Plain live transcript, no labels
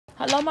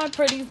Hello my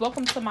pretties,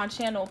 welcome to my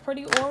channel.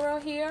 Pretty Aura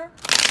here.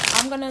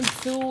 I'm gonna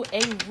do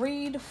a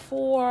read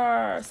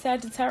for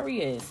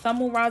Sagittarius, Sun,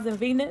 Moon, Rising,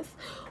 Venus,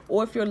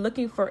 or if you're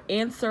looking for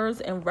answers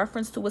in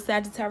reference to a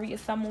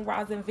Sagittarius, Sun, Moon,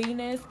 Rising,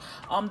 Venus,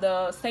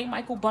 the St.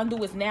 Michael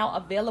bundle is now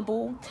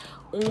available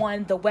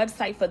on the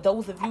website for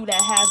those of you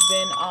that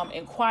have been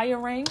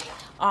inquiring.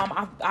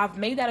 I've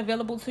made that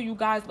available to you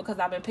guys because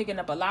I've been picking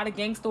up a lot of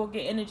gangster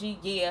energy,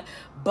 yeah,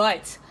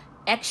 but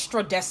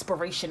extra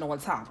desperation on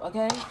top,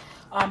 okay?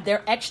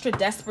 They're extra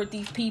desperate,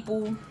 these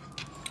people.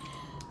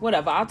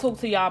 Whatever, I'll talk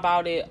to y'all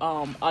about it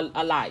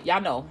a lot.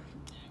 Y'all know.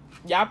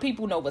 Y'all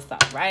people know what's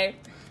up, right?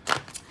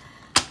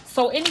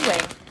 So anyway,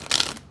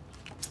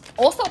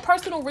 also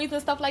personal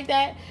reasons, stuff like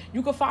that,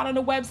 you can find on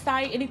the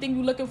website. Anything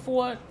you're looking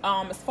for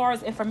as far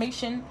as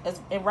information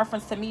as in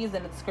reference to me is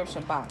in the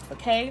description box,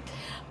 okay?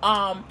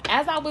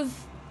 As I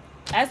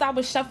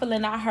was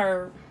shuffling, I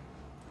heard,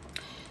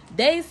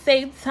 they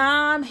say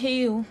time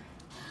heal.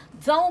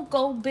 Don't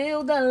go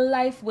build a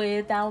life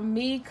without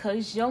me,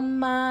 'cause you're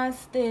mine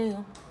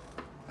still.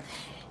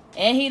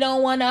 And he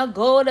don't wanna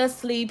go to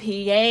sleep,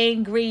 he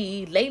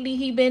angry. Lately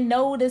he been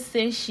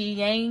noticing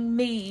she ain't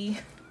me.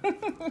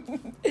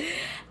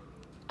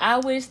 I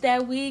wish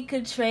that we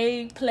could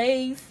trade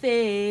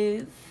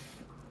places.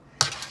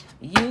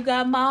 You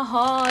got my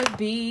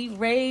heartbeat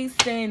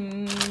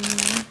racing.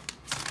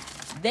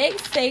 They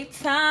say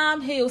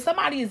time heals.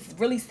 Somebody is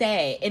really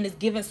sad and is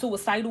giving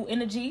suicidal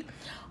energy.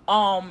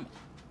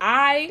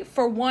 I,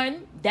 for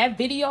one, that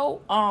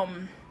video,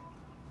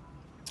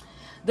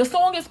 the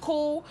song is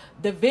cool.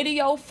 The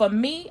video, for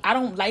me, I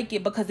don't like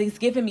it because it's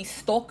giving me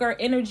stalker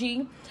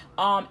energy.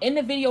 In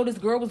the video, this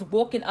girl was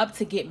walking up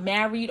to get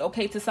married,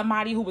 okay, to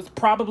somebody who was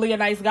probably a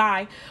nice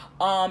guy.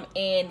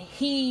 And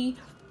he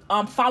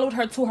followed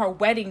her to her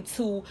wedding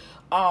to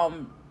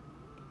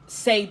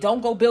say, don't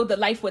go build a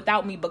life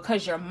without me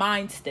because you're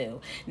mine still.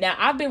 Now,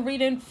 I've been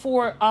reading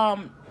for...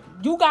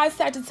 you guys,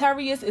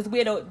 Sagittarius is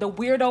where the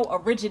weirdo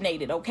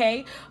originated,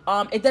 okay?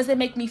 It doesn't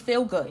make me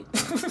feel good,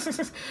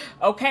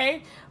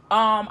 okay?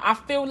 I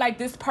feel like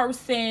this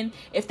person,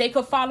 if they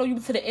could follow you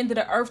to the end of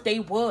the earth, they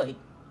would.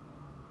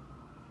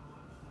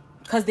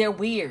 Because they're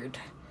weird.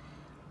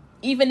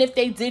 Even if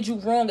they did you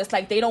wrong, it's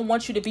like they don't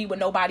want you to be with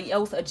nobody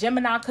else. A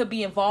Gemini could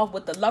be involved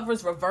with the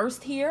lovers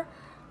reversed here.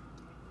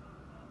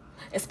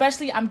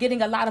 Especially, I'm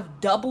getting a lot of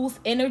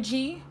doubles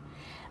energy.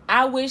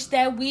 I wish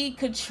that we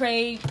could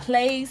trade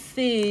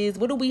places.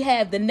 What do we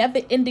have? The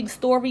never-ending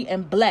story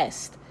and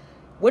blessed.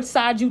 Which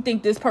side you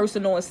think this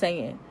person is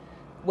saying?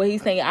 What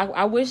he's saying,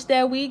 I wish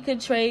that we could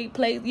trade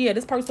places. Yeah,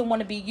 this person want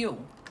to be you.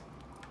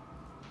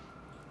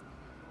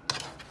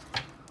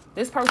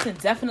 This person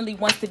definitely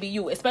wants to be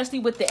you, especially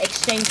with the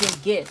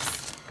exchanging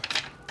gifts.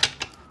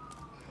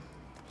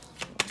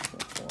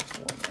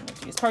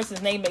 This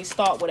person's name may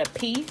start with a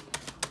P,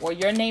 or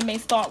your name may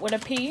start with a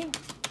P.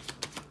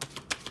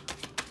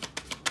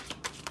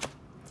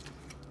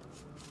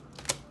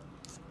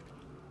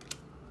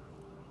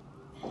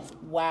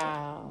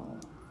 Wow.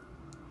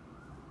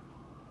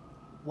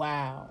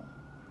 Wow.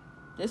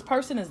 This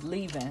person is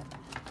leaving.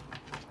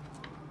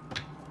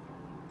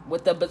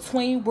 With the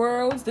between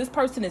worlds, this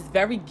person is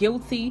very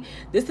guilty.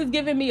 This is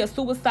giving me a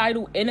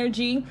suicidal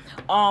energy.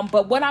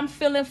 But what I'm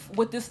feeling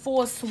with this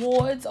Four of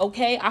Swords,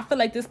 okay, I feel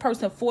like this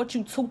person fought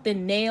you tooth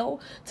and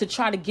nail to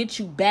try to get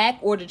you back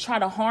or to try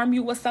to harm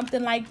you or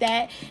something like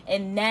that.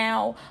 And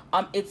now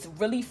it's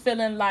really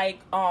feeling like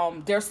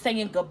they're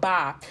saying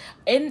goodbye.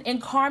 In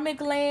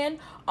karmic land,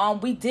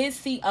 we did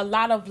see a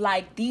lot of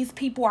like these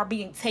people are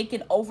being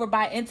taken over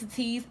by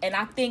entities, and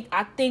I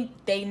think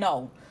they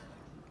know.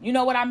 You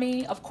know what I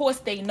mean? Of course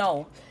they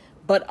know.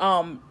 But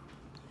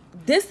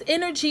this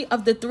energy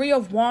of the Three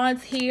of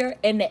Wands here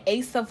and the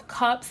Ace of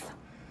Cups,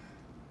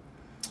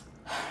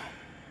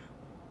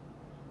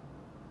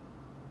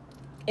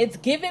 it's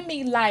giving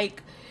me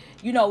like,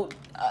 you know,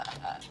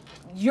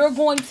 you're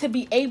going to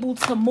be able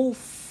to move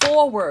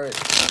forward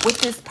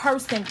with this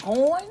person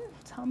going.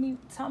 Tell me.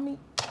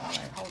 All right,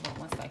 hold on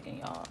 1 second,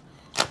 y'all.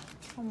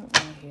 Come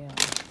on here.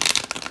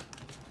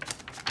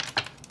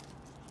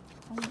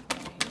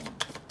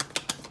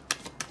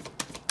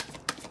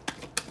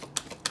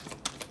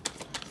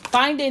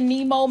 Finding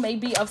Nemo may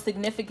be of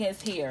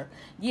significance here.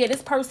 Yeah,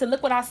 this person,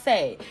 look what I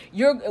said.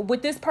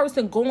 With this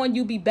person going,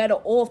 you be better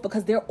off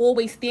because they're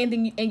always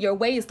standing in your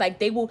way. It's like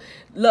they will,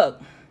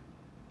 look,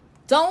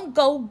 don't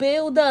go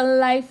build a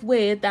life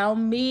without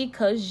me,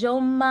 'cause you're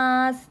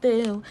mine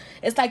still.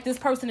 It's like this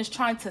person is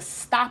trying to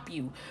stop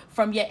you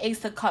from your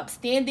Ace of Cups,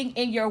 standing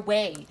in your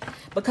way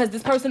because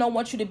this person don't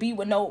want you to be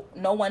with no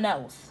one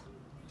else.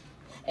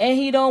 And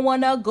he don't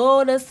want to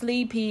go to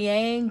sleep. He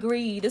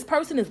angry. This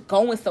person is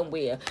going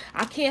somewhere.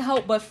 I can't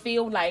help but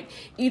feel like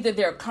either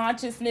their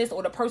consciousness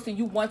or the person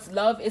you once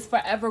loved is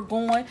forever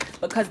gone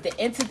because the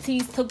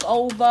entities took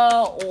over,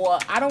 or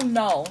I don't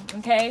know.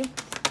 Okay.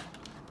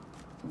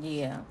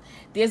 Yeah.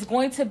 There's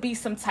going to be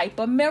some type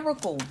of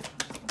miracle.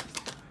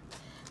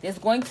 There's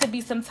going to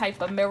be some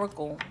type of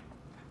miracle.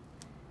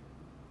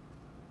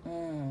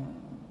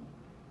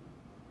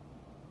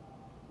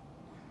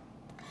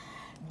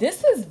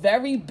 This is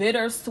very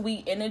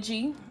bittersweet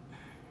energy.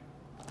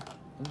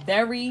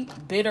 Very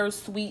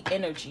bittersweet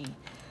energy.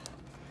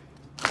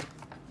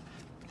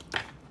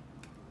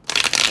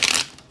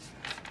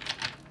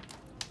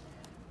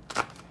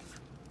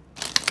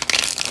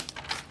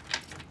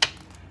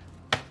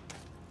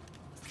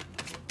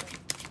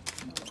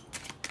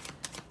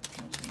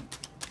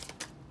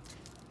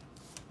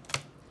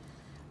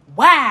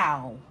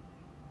 Wow.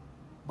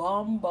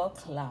 Bomba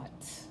clot.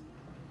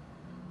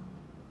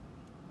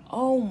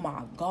 Oh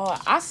my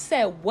God. I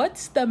said,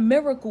 what's the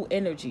miracle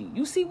energy?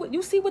 You see what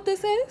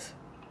this is?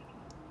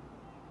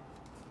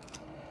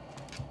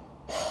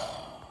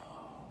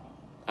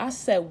 I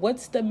said,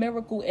 what's the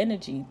miracle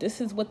energy? This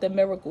is what the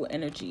miracle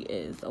energy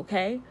is,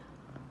 okay?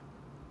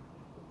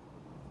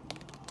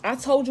 I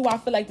told you I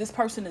feel like this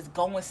person is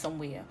going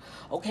somewhere,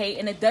 okay?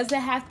 And it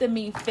doesn't have to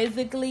mean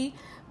physically,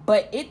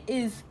 but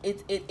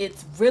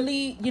it's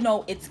really, you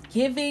know, it's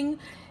giving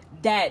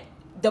that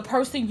the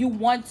person you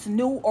once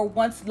knew or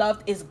once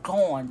loved is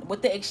gone.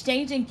 With the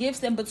exchanging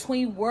gifts in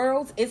between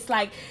worlds, it's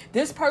like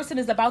this person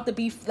is about to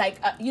be like,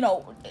 you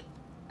know,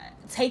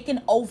 taken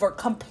over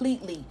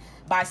completely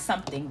by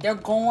something. They're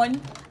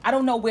gone. I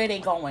don't know where they're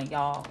going,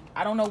 y'all.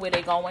 I don't know where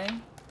they're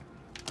going.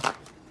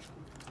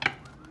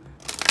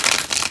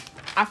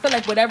 I feel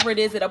like whatever it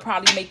is, it'll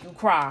probably make you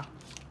cry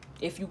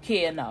if you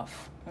care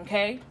enough,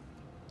 okay?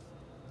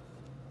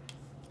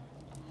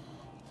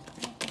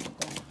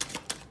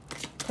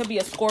 Could be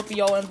a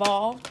Scorpio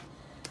involved.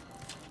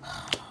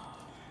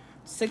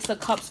 Six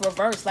of Cups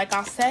reversed. Like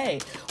I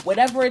said,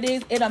 whatever it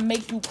is, it'll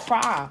make you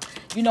cry.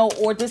 You know,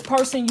 or this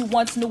person you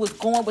once knew is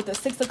gone. With the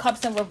Six of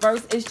Cups in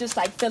reverse, it's just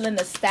like feeling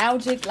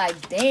nostalgic.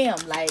 Like, damn,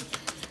 like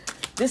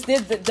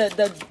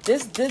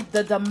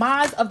the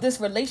demise of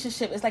this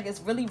relationship is like, it's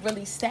really,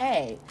 really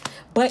sad.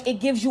 But it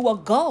gives you a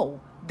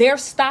go. Their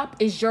stop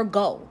is your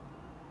go.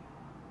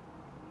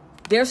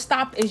 Their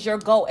stop is your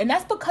goal. And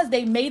that's because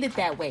they made it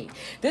that way.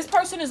 This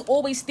person is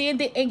always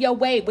standing in your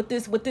way with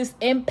this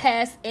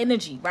impasse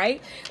energy, right?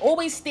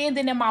 Always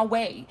standing in my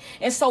way.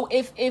 And so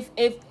if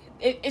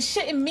it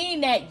shouldn't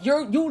mean that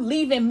you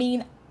leaving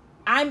mean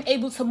I'm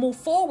able to move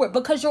forward,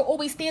 because you're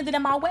always standing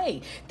in my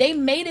way. They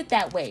made it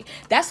that way.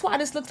 That's why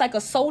this looks like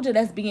a soldier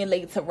that's being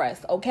laid to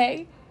rest,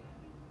 okay?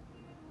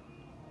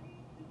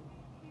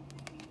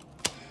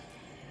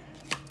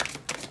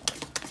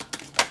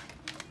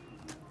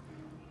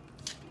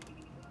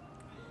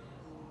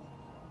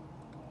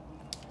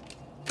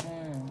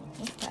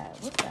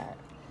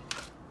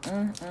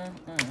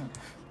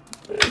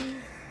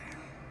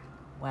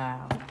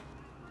 Wow.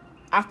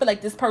 I feel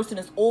like this person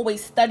is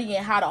always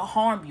studying how to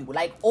harm you.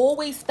 Like,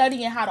 always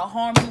studying how to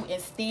harm you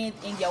and stand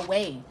in your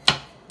way.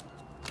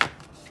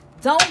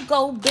 Don't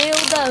go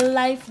build a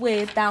life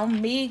without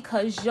me,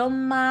 cause you're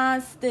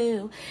mine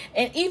still.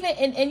 And even,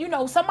 and you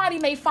know, somebody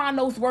may find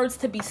those words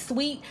to be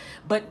sweet,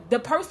 but the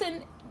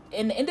person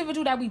and the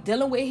individual that we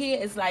dealing with here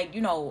is like,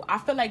 you know, I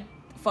feel like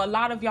for a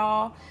lot of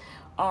y'all,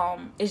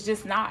 it's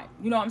just not,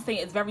 you know what I'm saying?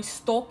 It's very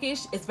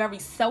stalkish. It's very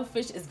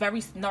selfish. It's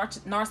very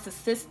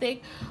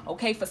narcissistic.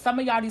 Okay. For some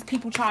of y'all, these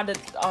people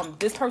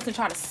this person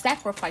try to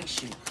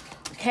sacrifice you.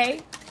 Okay.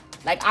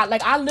 Like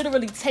I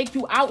literally take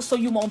you out so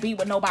you won't be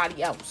with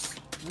nobody else.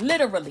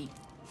 Literally.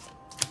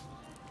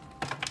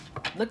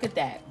 Look at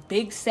that.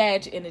 Big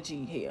Sag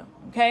energy here.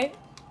 Okay.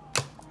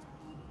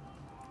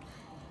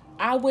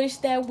 I wish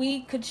that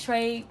we could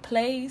trade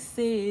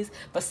places.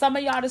 But some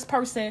of y'all, this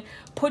person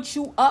put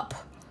you up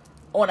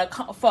on a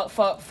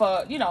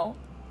for you know,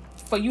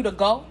 for you to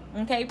go,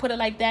 okay, put it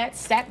like that.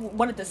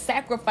 Wanted to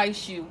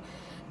sacrifice you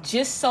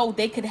just so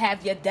they could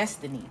have your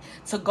destiny,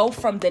 to go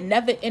from the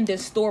never-ending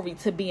story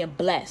to being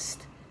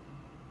blessed.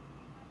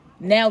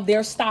 Now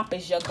their stop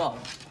is your go.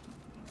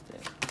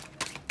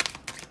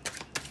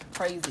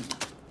 Crazy.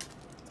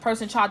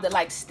 Person tried to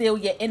like steal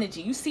your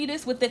energy. You see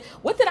this with the,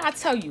 what did I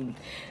tell you?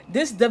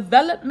 This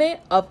development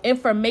of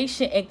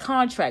information and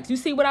contracts. You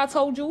see what I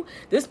told you?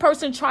 This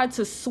person tried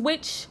to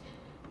switch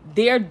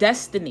their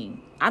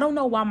destiny. I don't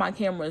know why my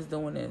camera is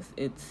doing this.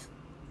 It's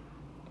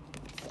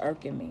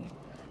irking me,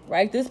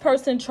 right? This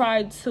person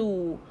tried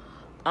to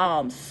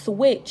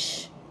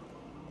switch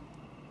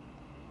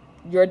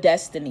your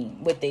destiny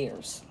with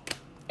theirs,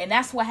 and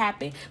that's what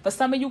happened. For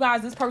some of you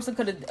guys, this person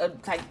could have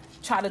like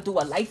tried to do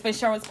a life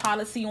insurance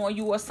policy on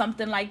you or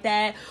something like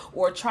that,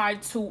 or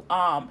tried to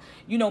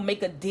you know,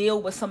 make a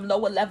deal with some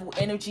lower level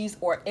energies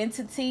or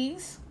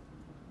entities.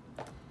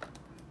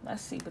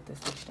 Let's see what this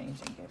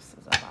exchanging gifts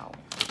is about.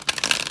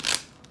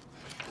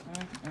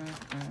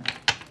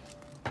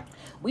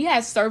 We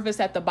had service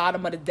at the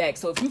bottom of the deck.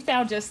 So if you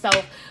found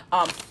yourself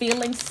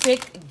feeling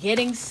sick,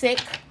 getting sick,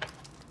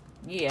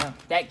 yeah,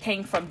 that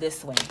came from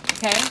this way,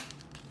 okay?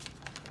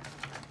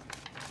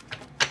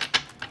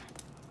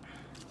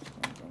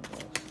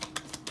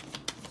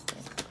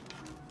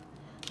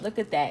 Look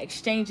at that.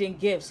 Exchanging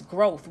gifts,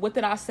 growth. What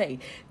did I say?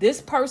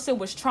 This person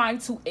was trying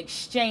to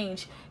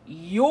exchange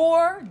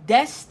your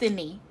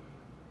destiny,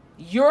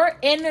 your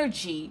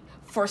energy,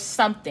 for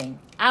something.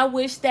 I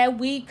wish that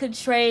we could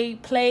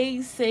trade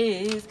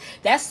places.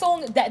 That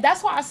song,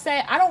 that's why I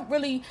said I don't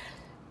really...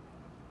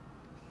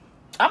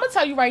 I'm going to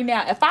tell you right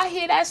now, if I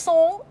hear that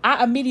song,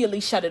 I immediately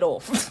shut it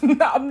off.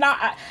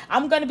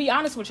 I'm going to be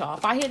honest with y'all.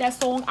 If I hear that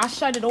song, I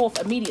shut it off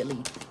immediately.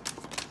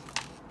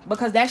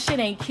 Because that shit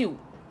ain't cute.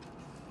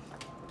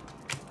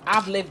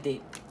 I've lived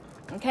it.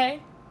 Okay?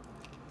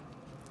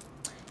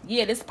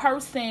 Yeah, this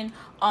person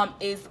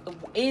is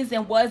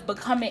and was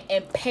becoming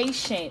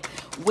impatient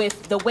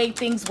with the way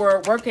things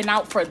were working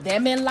out for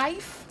them in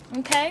life.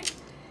 Okay?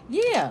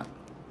 Yeah.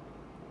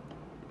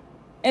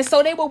 And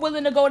so they were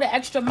willing to go the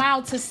extra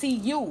mile to see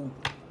you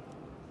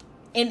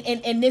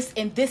in this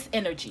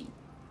energy.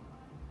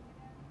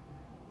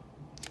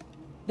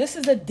 This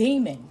is a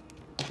demon.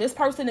 This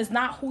person is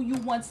not who you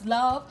once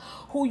loved,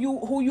 who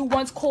you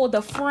once called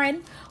a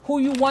friend, who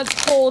you once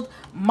called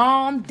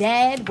mom,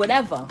 dad,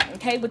 whatever.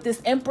 Okay, with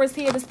this Empress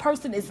here, this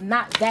person is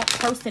not that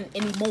person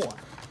anymore.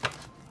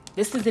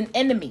 This is an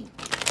enemy.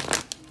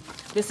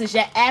 This is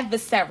your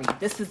adversary.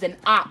 This is an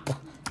op,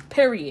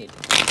 period.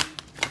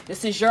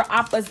 This is your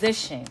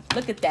opposition.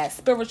 Look at that.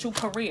 Spiritual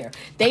career.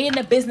 They in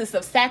the business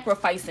of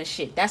sacrificing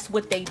shit. That's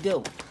what they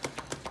do.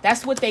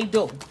 That's what they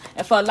do.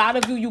 And for a lot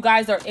of you, you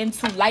guys are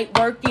into light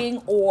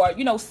working or,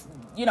 you know,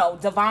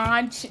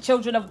 divine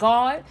children of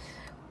God.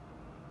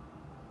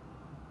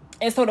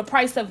 And so the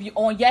price of you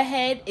on your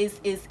head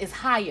is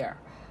higher.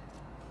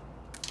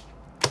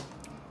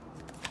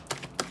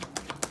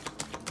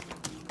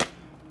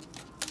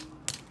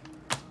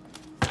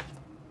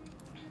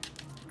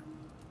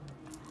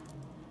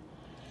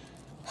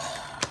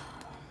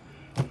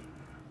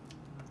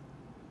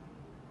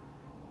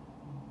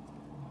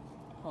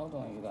 Hold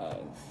on, you guys.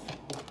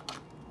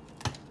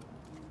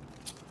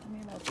 Let me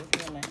not just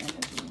feel my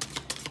energy.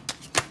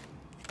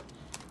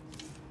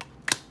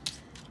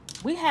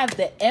 We have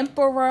the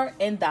Emperor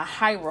and the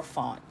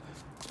Hierophant.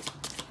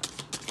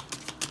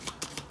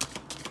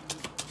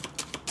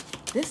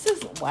 This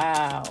is,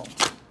 wow.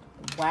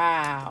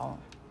 Wow.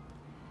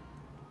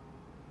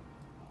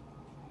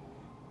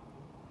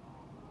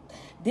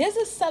 There's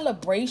a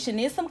celebration.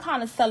 There's some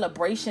kind of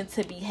celebration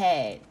to be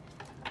had.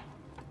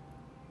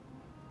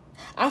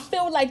 I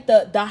feel like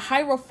the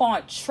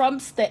Hierophant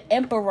trumps the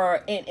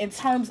Emperor in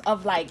terms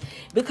of like,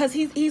 because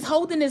he's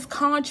holding his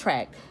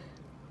contract.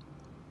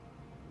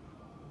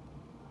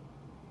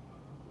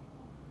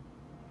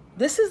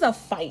 This is a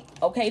fight,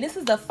 okay? This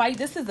is a fight.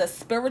 This is a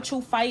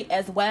spiritual fight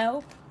as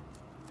well.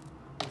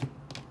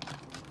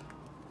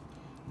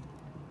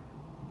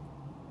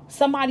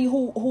 Somebody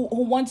who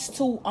wants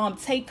to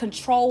take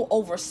control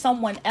over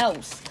someone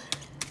else.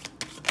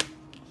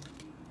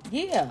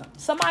 Yeah,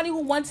 somebody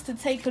who wants to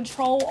take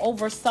control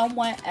over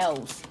someone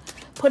else,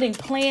 putting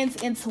plans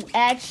into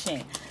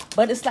action.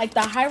 But it's like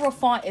the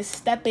Hierophant is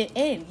stepping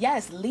in.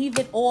 Yes, leave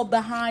it all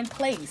behind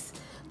place.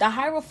 The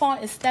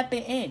Hierophant is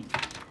stepping in.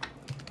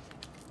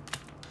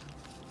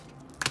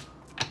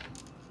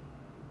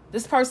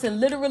 This person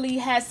literally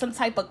has some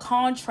type of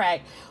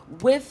contract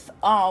with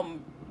a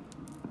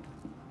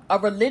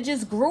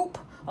religious group.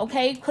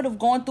 Okay, could have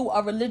gone through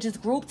a religious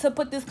group to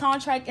put this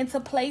contract into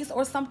place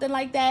or something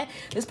like that.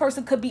 This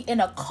person could be in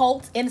a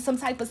cult, in some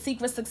type of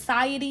secret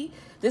society.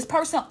 This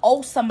person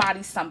owes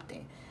somebody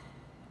something.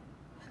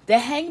 The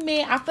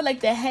Hangman, I feel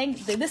like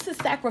this is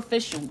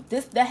sacrificial.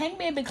 The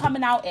Hangman been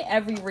coming out in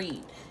every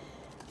read.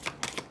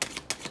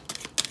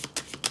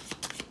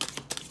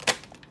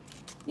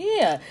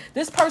 Yeah,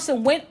 this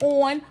person went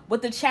on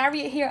with the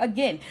Chariot here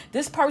again.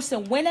 This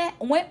person went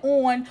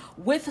on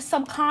with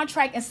some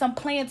contract and some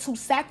plan to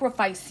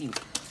sacrifice you,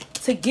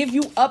 to give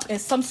you up in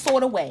some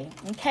sort of way,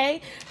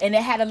 okay? And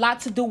it had a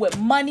lot to do with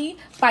money,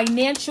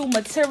 financial,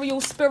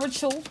 material,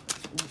 spiritual,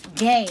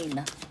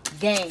 gain,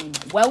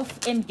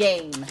 wealth and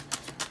gain.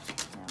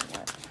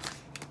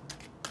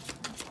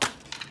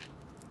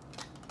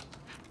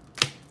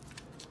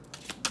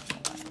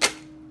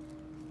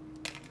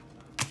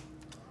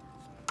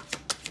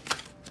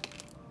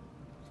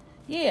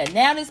 Yeah,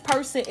 now this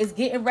person is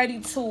getting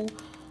ready to...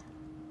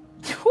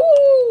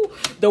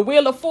 the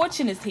Wheel of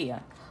Fortune is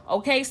here.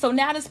 Okay, so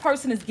now this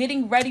person is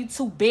getting ready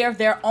to bear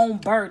their own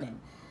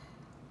burden.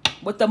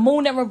 With the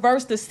Moon in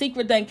reverse, the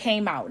secret then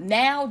came out.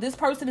 Now this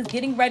person is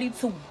getting ready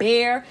to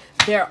bear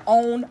their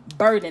own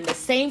burden. The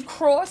same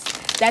cross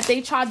that they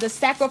tried to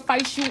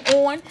sacrifice you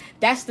on,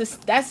 that's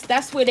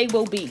where they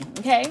will be.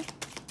 Okay,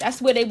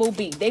 that's where they will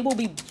be. They will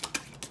be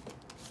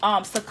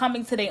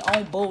succumbing to their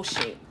own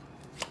bullshit.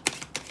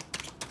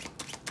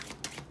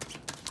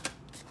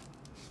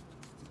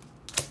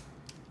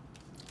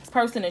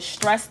 Person is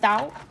stressed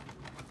out,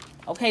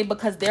 okay,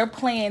 because their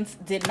plans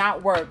did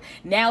not work.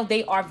 Now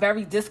they are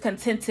very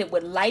discontented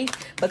with life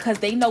because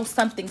they know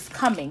something's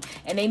coming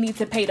and they need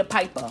to pay the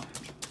piper.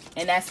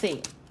 And that's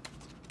it.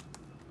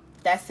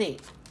 That's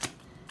it.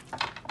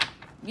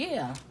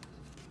 Yeah.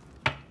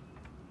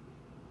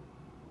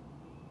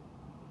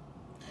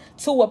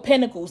 Two of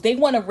Pentacles. They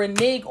want to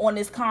renege on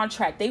this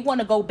contract. They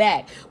want to go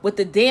back. With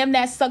the Damn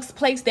That Sucks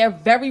place, they're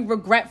very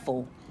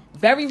regretful.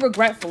 Very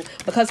regretful,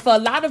 because for a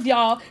lot of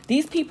y'all,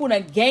 these people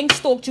that gang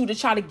stalked you to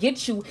try to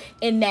get you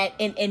in that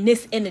in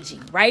this energy,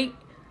 right?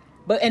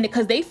 But and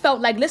because they felt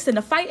like, listen,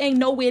 the fight ain't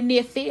nowhere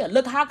near fair.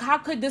 Look, how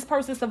could this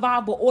person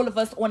survive with all of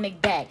us on their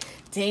back?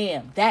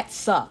 Damn, that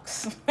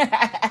sucks.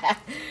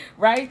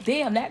 Right?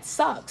 Damn, that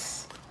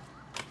sucks.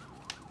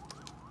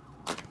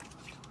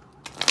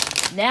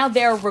 Now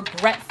they're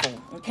regretful,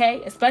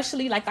 okay?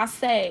 Especially, like I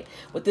said,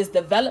 with this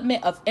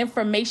development of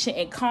information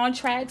and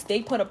contracts,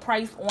 they put a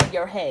price on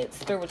your head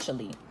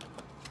spiritually.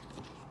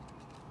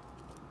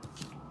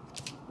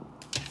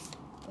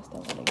 What's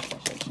that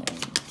relationship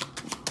change?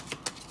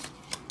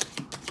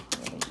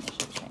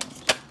 Relationship change.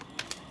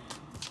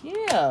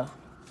 Yeah.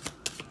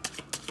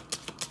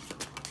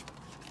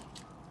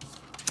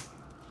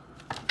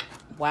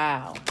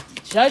 Wow.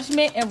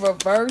 Judgment in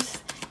reverse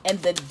and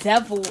the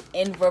devil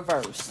in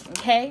reverse,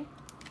 okay?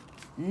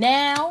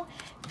 Now,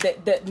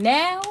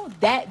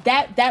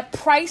 that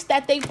price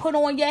that they put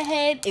on your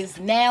head is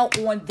now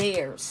on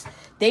theirs.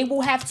 They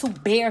will have to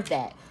bear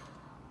that.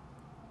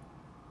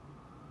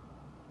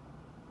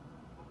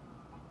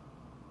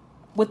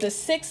 With the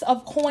 6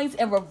 of coins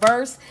in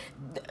reverse,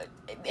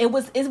 it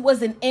was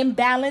an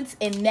imbalance,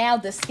 and now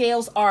the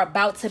scales are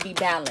about to be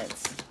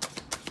balanced.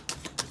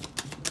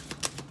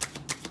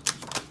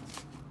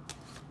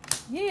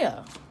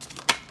 Yeah.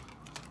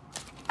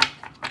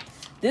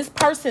 This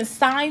person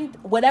signed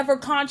whatever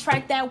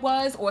contract that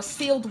was, or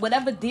sealed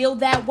whatever deal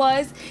that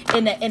was,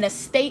 in a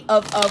state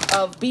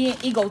of being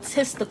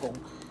egotistical.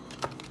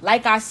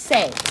 Like I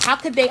said, how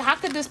could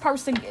this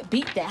person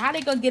beat that? How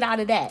they gonna get out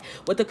of that?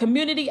 With the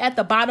community at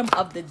the bottom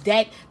of the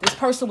deck, this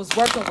person was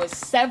working with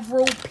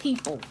several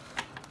people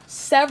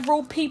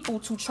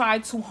to try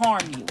to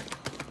harm you.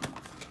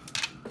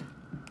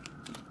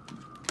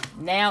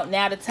 Now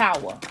the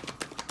Tower.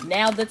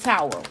 Now the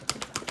Tower.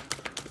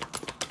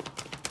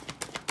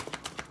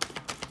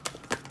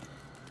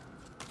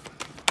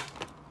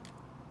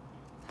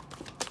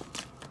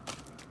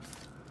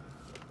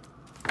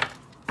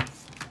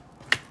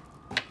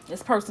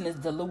 This person is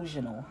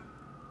delusional.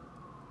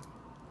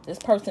 This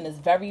person is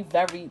very,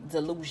 very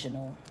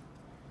delusional.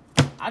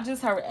 I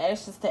just heard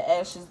ashes to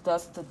ashes,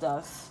 dust to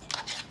dust.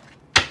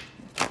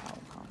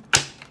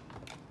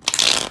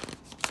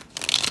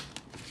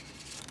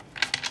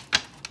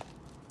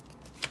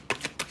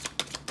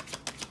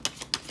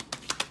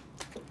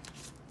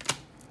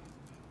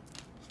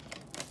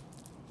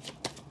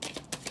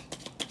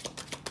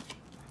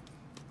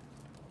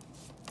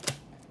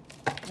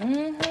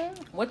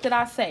 What did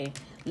I say?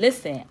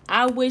 Listen,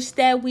 I wish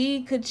that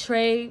we could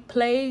trade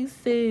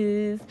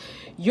places.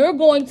 You're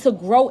going to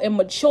grow and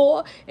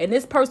mature, and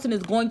this person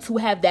is going to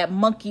have that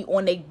monkey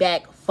on their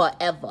back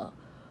forever.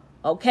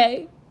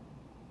 Okay?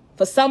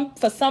 For some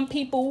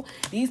people,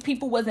 these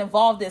people was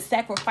involved in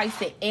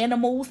sacrificing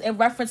animals in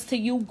reference to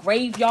you,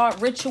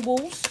 graveyard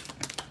rituals.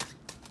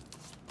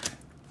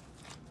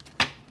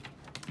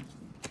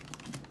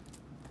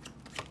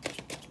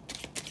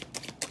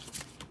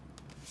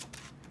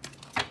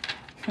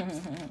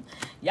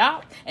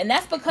 Y'all, and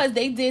that's because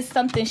they did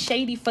something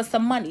shady for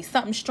some money,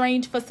 something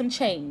strange for some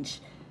change.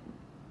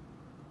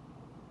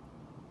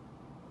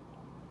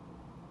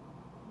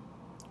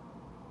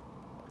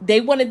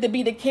 They wanted to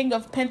be the King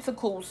of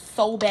Pentacles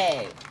so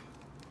bad.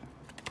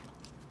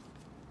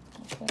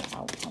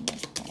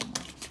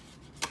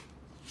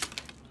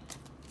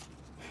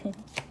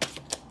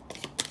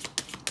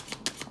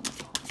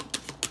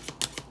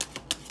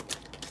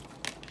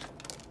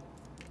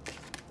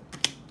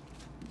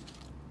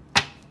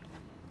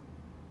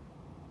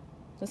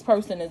 This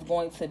person is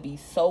going to be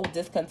so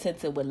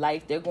discontented with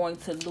life. They're going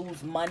to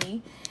lose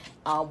money.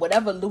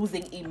 Whatever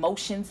losing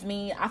emotions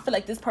mean. I feel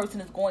like this person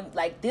is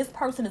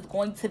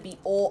going to be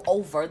all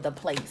over the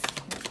place.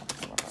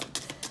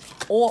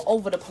 All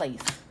over the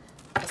place.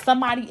 For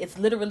somebody, it's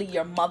literally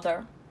your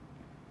mother.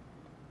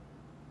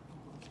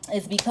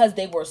 It's because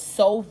they were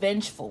so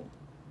vengeful.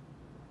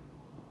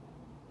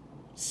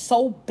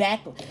 So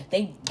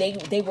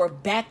they were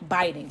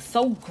backbiting.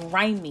 So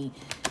grimy.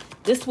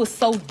 This was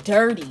so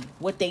dirty,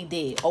 what they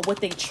did, or what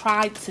they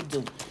tried to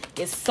do.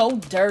 It's so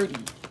dirty.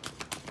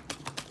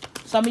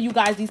 Some of you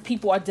guys, these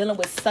people are dealing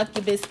with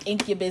succubus,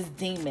 incubus,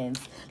 demons.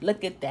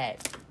 Look at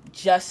that.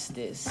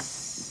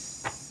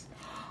 Justice.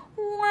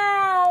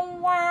 Wow,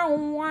 wow,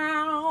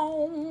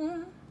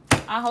 wow.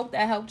 I hope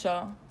that helped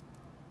y'all.